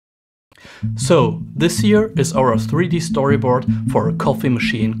So, this here is our 3D storyboard for a coffee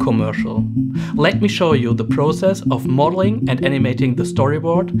machine commercial. Let me show you the process of modeling and animating the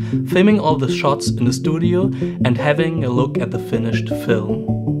storyboard, filming all the shots in the studio, and having a look at the finished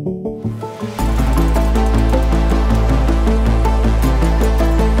film.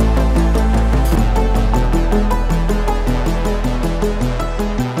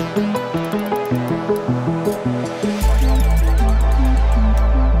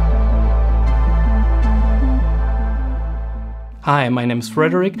 Hi, my name is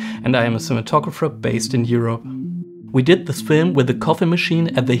Frederick and I am a cinematographer based in Europe. We did this film with a coffee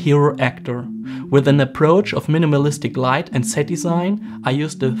machine at the hero actor. With an approach of minimalistic light and set design, I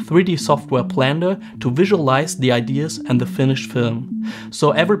used the 3D software Blender to visualize the ideas and the finished film.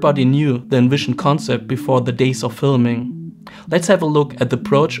 So everybody knew the envisioned concept before the days of filming. Let's have a look at the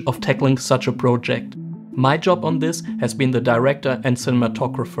approach of tackling such a project. My job on this has been the director and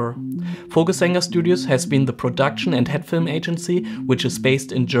cinematographer. Vogelsänger Studios has been the production and head film agency, which is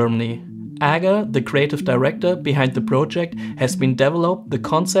based in Germany. Aga, the creative director behind the project, has been developed the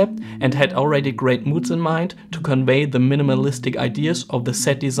concept and had already great moods in mind to convey the minimalistic ideas of the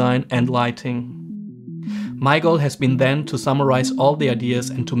set design and lighting. My goal has been then to summarize all the ideas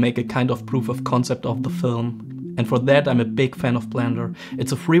and to make a kind of proof of concept of the film. And for that I'm a big fan of Blender.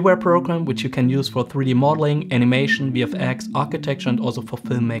 It's a freeware program which you can use for 3D modeling, animation, VFX, architecture and also for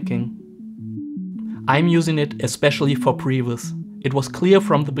filmmaking. I'm using it especially for Previz. It was clear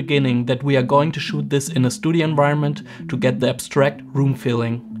from the beginning that we are going to shoot this in a studio environment to get the abstract room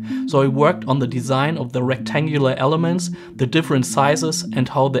feeling. So I worked on the design of the rectangular elements, the different sizes and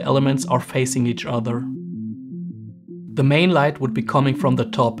how the elements are facing each other. The main light would be coming from the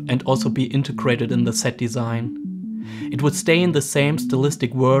top and also be integrated in the set design. It would stay in the same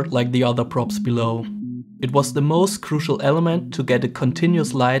stylistic world like the other props below. It was the most crucial element to get a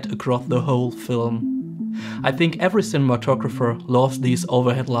continuous light across the whole film. I think every cinematographer loves these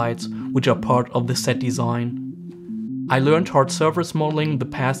overhead lights, which are part of the set design. I learned hard surface modeling the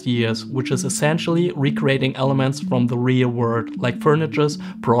past years, which is essentially recreating elements from the real world, like furniture,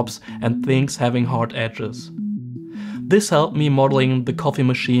 props and things having hard edges. This helped me modeling the coffee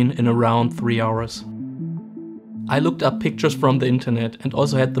machine in around 3 hours. I looked up pictures from the internet and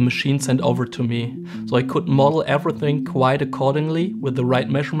also had the machine sent over to me, so I could model everything quite accordingly with the right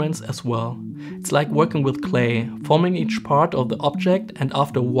measurements as well. It's like working with clay, forming each part of the object, and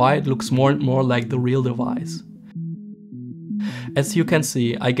after a while it looks more and more like the real device. As you can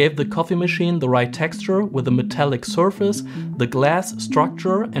see, I gave the coffee machine the right texture with a metallic surface, the glass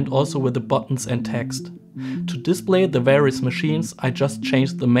structure and also with the buttons and text. To display the various machines, I just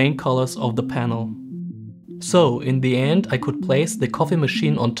changed the main colors of the panel. So, in the end, I could place the coffee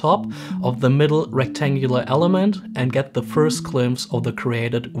machine on top of the middle rectangular element and get the first glimpse of the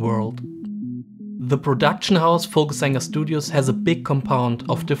created world. The production house Vogelsänger Studios has a big compound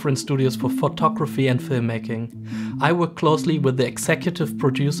of different studios for photography and filmmaking. I work closely with the executive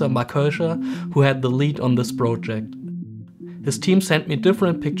producer Marc Hölscher, who had the lead on this project. His team sent me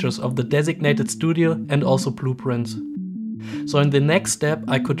different pictures of the designated studio and also blueprints. So in the next step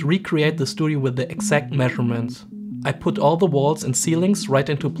I could recreate the studio with the exact measurements. I put all the walls and ceilings right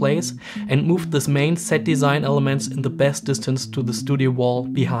into place and moved the main set design elements in the best distance to the studio wall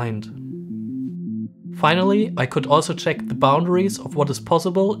behind. Finally, I could also check the boundaries of what is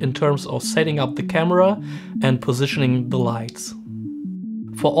possible in terms of setting up the camera and positioning the lights.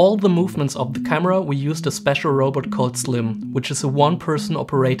 For all the movements of the camera we used a special robot called Slim, which is a one-person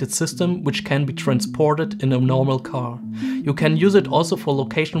operated system which can be transported in a normal car. You can use it also for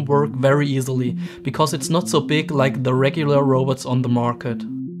location work very easily, because it's not so big like the regular robots on the market.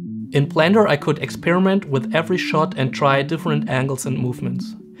 In Blender I could experiment with every shot and try different angles and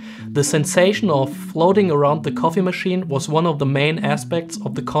movements. The sensation of floating around the coffee machine was one of the main aspects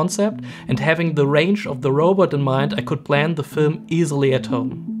of the concept, and having the range of the robot in mind, I could plan the film easily at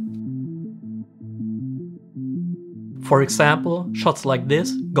home. For example, shots like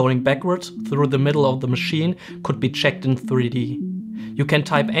this, going backwards through the middle of the machine, could be checked in 3D. You can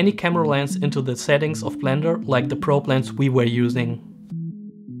type any camera lens into the settings of Blender, like the probe lens we were using.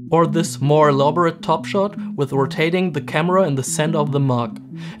 Or this more elaborate top shot with rotating the camera in the center of the mug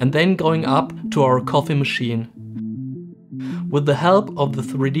and then going up to our coffee machine. With the help of the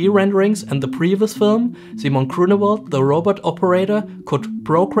 3D renderings and the previous film, Grünewald, the robot operator, could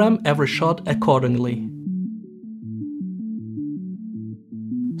program every shot accordingly.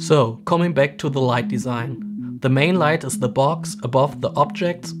 So, coming back to the light design. The main light is the box above the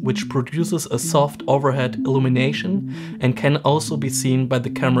objects, which produces a soft overhead illumination and can also be seen by the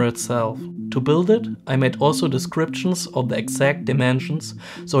camera itself. To build it, I made also descriptions of the exact dimensions,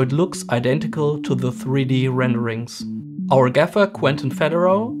 so it looks identical to the 3D renderings. Our gaffer, Quentin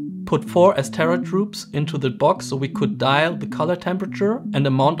Federau, put 4 Astera troops into the box so we could dial the color temperature and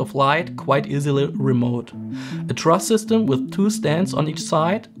amount of light quite easily remote. A truss system with 2 stands on each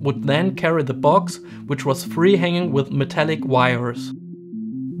side would then carry the box, which was free hanging with metallic wires.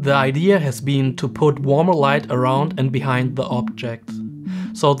 The idea has been to put warmer light around and behind the objects.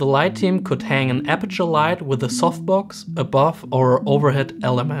 So the light team could hang an aperture light with a softbox above our overhead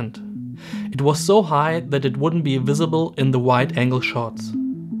element. It was so high that it wouldn't be visible in the wide angle shots.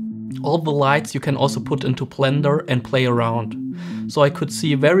 All the lights you can also put into Blender and play around. So I could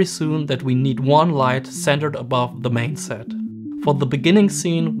see very soon that we need one light centered above the main set. For the beginning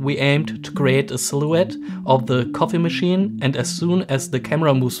scene, we aimed to create a silhouette of the coffee machine, and as soon as the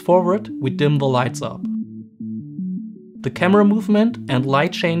camera moves forward, we dim the lights up. The camera movement and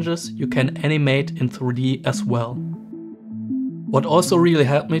light changes you can animate in 3D as well. What also really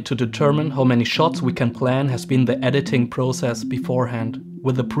helped me to determine how many shots we can plan has been the editing process beforehand.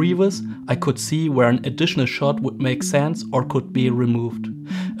 With the Previz, I could see where an additional shot would make sense or could be removed.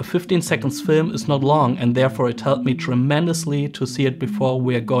 A 15 seconds film is not long, and therefore it helped me tremendously to see it before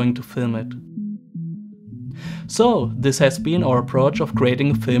we are going to film it. So, this has been our approach of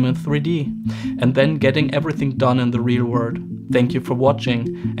creating a film in 3D, and then getting everything done in the real world. Thank you for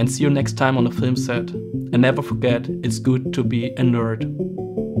watching, and see you next time on a film set. And never forget, it's good to be a nerd.